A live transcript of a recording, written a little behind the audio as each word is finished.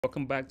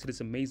Welcome back to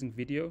this amazing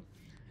video.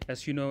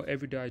 As you know,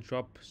 every day I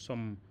drop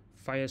some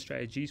fire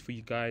strategies for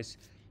you guys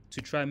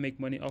to try and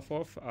make money off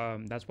of.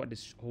 That's what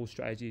this whole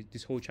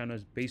channel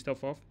is based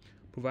off of,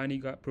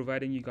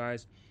 providing you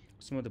guys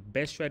some of the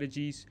best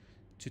strategies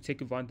to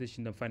take advantage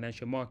in the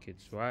financial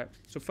markets, right?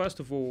 So first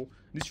of all,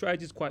 this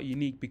strategy is quite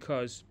unique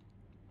because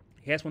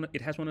it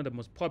has one of the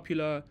most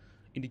popular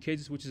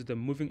indicators, which is the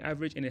moving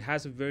average, and it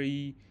has a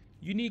very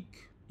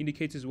unique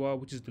indicator as well,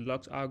 which is the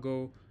Lux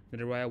Argo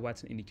Nadaraya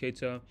Watson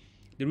indicator.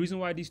 The reason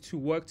why these two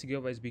work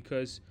together is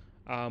because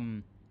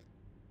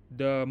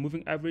the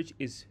moving average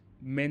is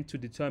meant to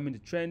determine the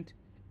trend,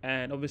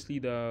 and obviously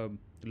the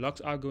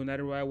Lux Argo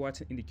Nadaraya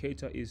Watson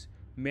indicator is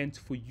meant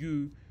for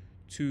you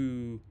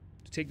to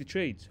take the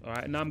trades. All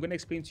right, now I'm going to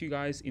explain to you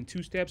guys in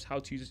 2 steps how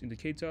to use this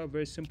indicator.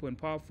 Very simple and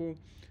powerful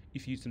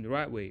if you use them the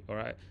right way. All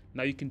right,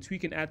 now you can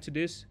tweak and add to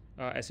this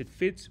as it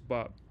fits,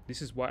 but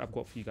this is what I've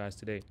got for you guys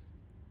today.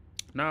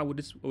 Now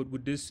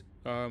with this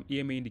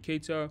EMA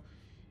indicator,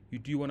 you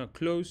do want to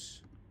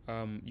close.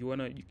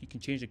 You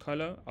can change the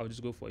color. I'll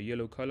just go for a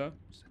yellow color.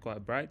 It's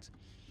quite bright.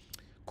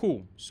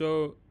 Cool.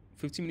 So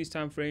 15 minutes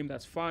time frame,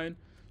 that's fine.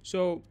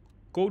 So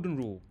golden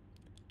rule: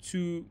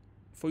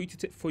 for you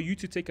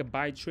to take a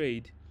buy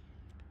trade,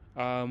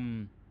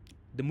 the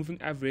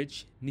moving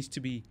average needs to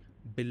be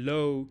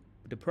below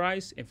the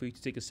price, and for you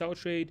to take a sell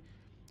trade,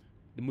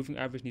 the moving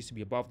average needs to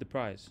be above the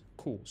price.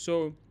 Cool.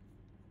 So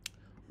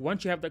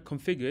once you have that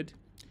configured,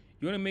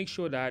 you want to make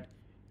sure that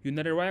your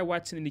Nadaraya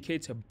Watson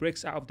indicator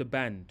breaks out of the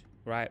band.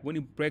 Right, when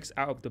it breaks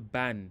out of the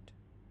band,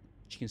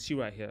 you can see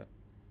right here,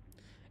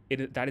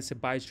 that is a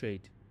buy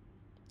trade.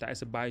 That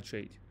is a buy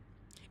trade,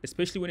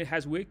 especially when it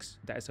has wicks.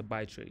 That is a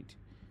buy trade.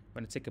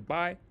 When I take a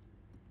buy,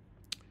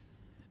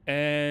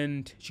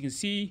 and you can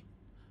see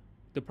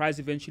the price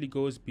eventually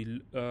goes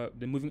below,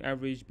 the moving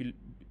average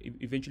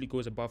eventually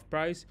goes above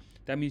price.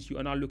 That means you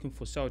are now looking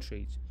for sell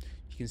trades.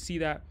 You can see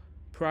that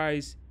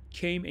price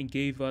came and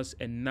gave us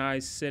a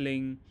nice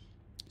selling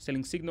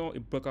signal.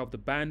 It broke out the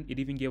band. It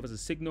even gave us a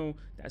signal.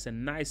 That's a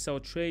nice sell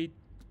trade.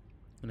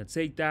 I'm gonna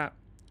take that.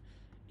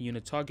 You're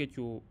gonna target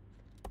your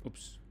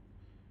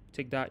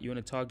take that. You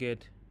want to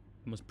target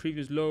the most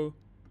previous low.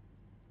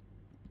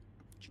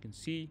 As you can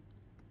see,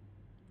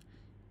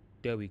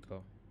 there we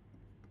go.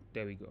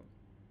 There we go.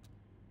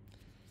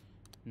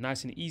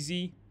 Nice and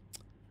easy.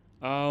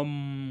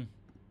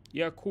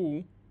 Yeah,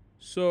 cool.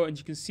 So, and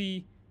you can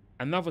see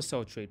another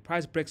sell trade.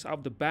 Price breaks out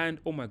of the band.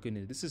 Oh my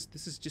goodness, this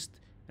is just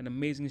an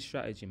amazing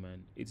strategy,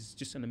 man. It's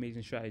just an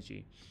amazing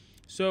strategy.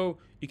 So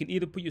you can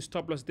either put your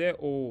stop loss there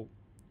or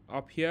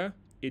up here.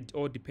 It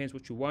all depends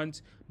what you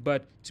want.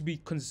 But to be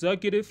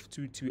consecutive,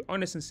 to be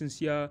honest and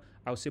sincere,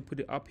 I would say put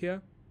it up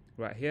here,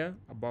 right here,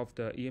 above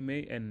the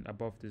EMA and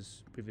above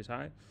this previous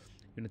high.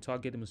 You're gonna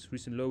target the most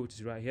recent low, which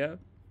is right here.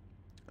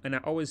 And I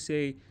always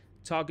say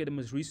target the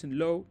most recent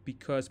low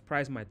because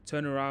price might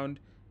turn around.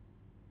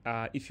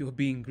 If you're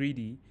being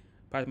greedy,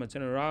 price might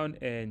turn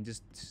around and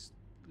just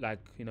like,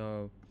 you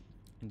know,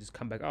 and just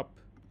come back up,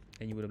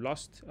 and you would have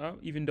lost,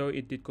 even though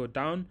it did go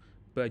down,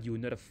 but you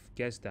would not have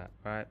guessed that.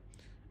 Right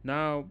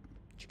now,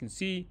 you can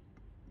see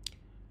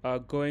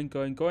going.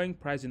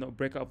 Price did not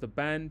break out of the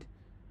band.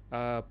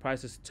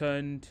 Price has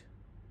turned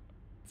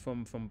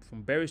from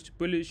bearish to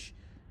bullish,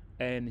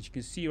 and as you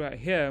can see right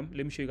here,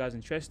 let me show you guys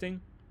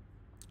interesting.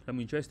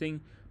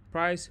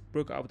 Price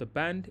broke out of the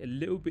band a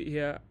little bit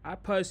here. I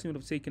personally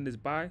would have taken this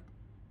buy.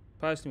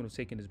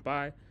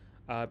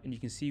 And you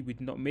can see we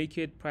did not make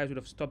it. Price would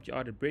have stopped you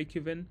out at break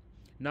even.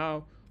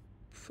 Now,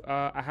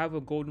 I have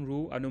a golden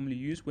rule I normally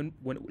use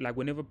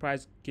whenever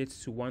price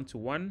gets to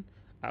 1-to-1,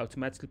 I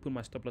automatically put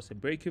my stop loss at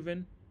break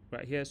even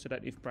right here, so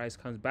that if price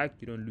comes back,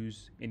 you don't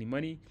lose any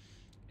money.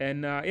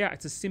 And yeah,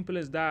 it's as simple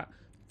as that.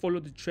 Follow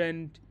the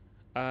trend.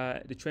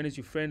 The trend is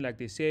your friend, like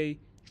they say.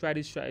 Try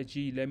this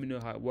strategy. Let me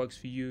know how it works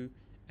for you.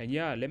 And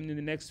yeah, let me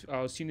know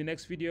I'll see you in the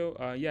next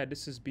video. Yeah,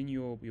 this has been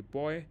your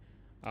boy.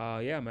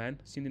 Yeah, man.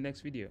 See you in the next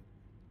video.